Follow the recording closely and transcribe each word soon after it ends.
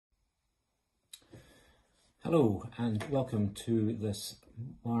Hello and welcome to this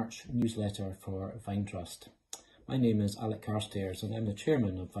March newsletter for Vine Trust. My name is Alec Carstairs and I'm the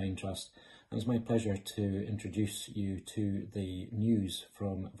chairman of Vine Trust, and it's my pleasure to introduce you to the news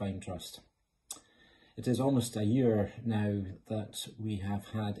from Vine Trust. It is almost a year now that we have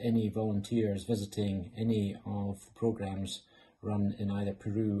had any volunteers visiting any of the programmes run in either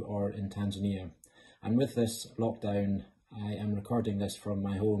Peru or in Tanzania, and with this lockdown I am recording this from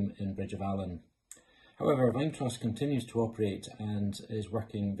my home in Bridge of Allen. However, Vine Trust continues to operate and is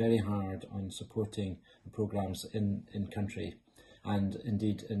working very hard on supporting the programmes in country and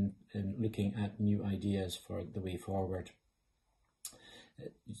indeed in looking at new ideas for the way forward.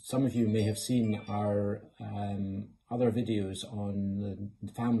 Some of you may have seen our other videos on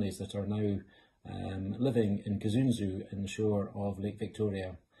the families that are now living in Kazunzu in the shore of Lake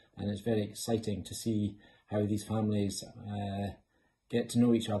Victoria, and it's very exciting to see how these families get to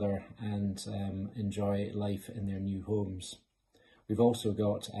know each other and enjoy life in their new homes. We've also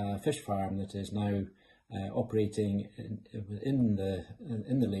got a fish farm that is now operating in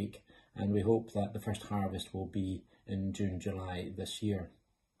the lake, and we hope that the first harvest will be in June, July this year.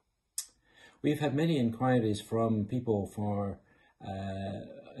 We've had many inquiries from people for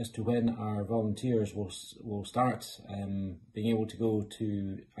as to when our volunteers will start being able to go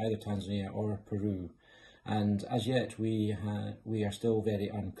to either Tanzania or Peru. And as yet we are still very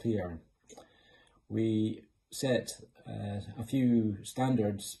unclear. We set a few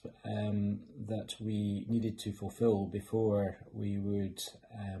standards that we needed to fulfill before we would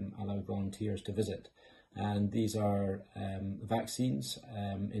allow volunteers to visit, and these are vaccines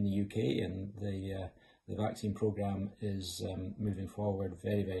in the UK, and the vaccine programme is moving forward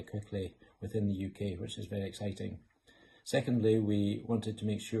very, very quickly within the UK, which is very exciting. Secondly, we wanted to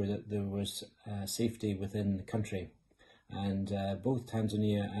make sure that there was safety within the country, and both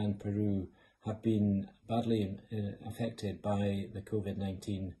Tanzania and Peru have been badly affected by the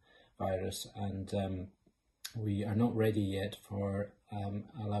COVID-19 virus, and we are not ready yet for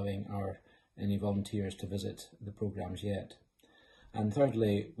allowing any volunteers to visit the programmes yet. And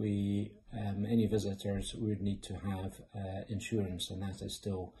thirdly, any visitors would need to have insurance, and that is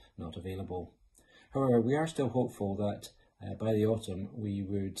still not available. However, we are still hopeful that by the autumn we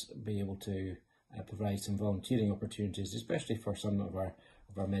would be able to provide some volunteering opportunities, especially for some of our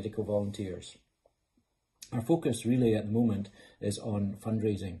medical volunteers. Our focus really at the moment is on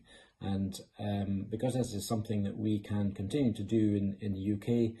fundraising, and because this is something that we can continue to do in the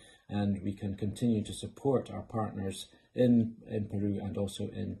UK, and we can continue to support our partners in Peru and also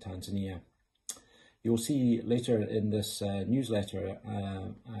in Tanzania. You'll see later in this newsletter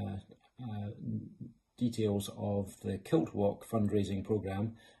details of the Kilt Walk fundraising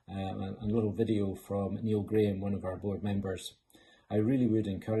programme and a little video from Neil Graham, one of our board members. I really would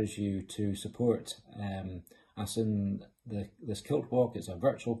encourage you to support us in this Kilt Walk. It's a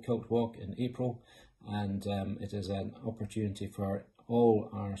virtual Kilt Walk in April, and it is an opportunity for all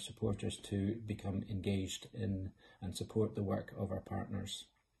our supporters to become engaged in and support the work of our partners.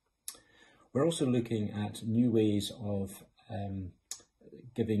 We're also looking at new ways of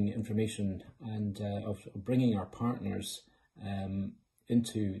giving information and of bringing our partners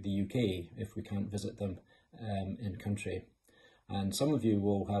into the UK if we can't visit them in country. And some of you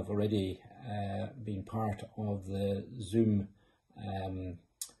will have already been part of the Zoom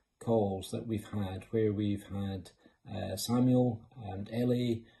calls that we've had, where we've had Samuel and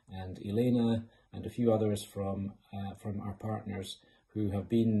Ellie and Elena and a few others from our partners who have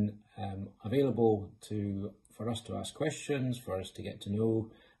been available for us to ask questions, for us to get to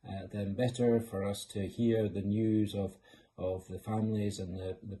know them better, for us to hear the news of the families and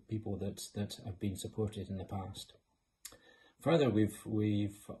the people that have been supported in the past. Further,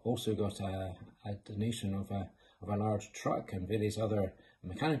 we've also got a donation of a large truck and various other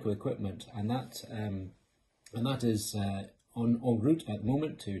mechanical equipment, and that is en route at the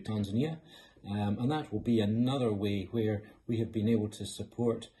moment to Tanzania. And that will be another way where we have been able to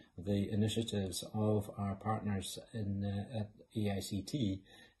support the initiatives of our partners at AICT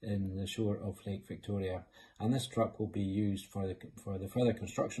in the shore of Lake Victoria. And this truck will be used for the further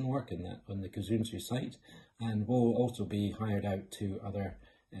construction work on the Kazunzu site, and will also be hired out to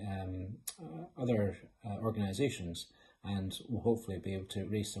other organisations, and will hopefully be able to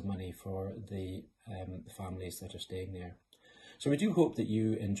raise some money for the families that are staying there. So we do hope that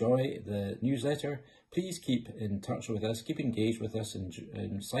you enjoy the newsletter. Please keep in touch with us, keep engaged with us,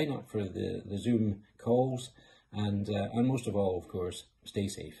 and sign up for the Zoom calls, and most of all, of course, stay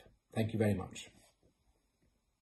safe. Thank you very much.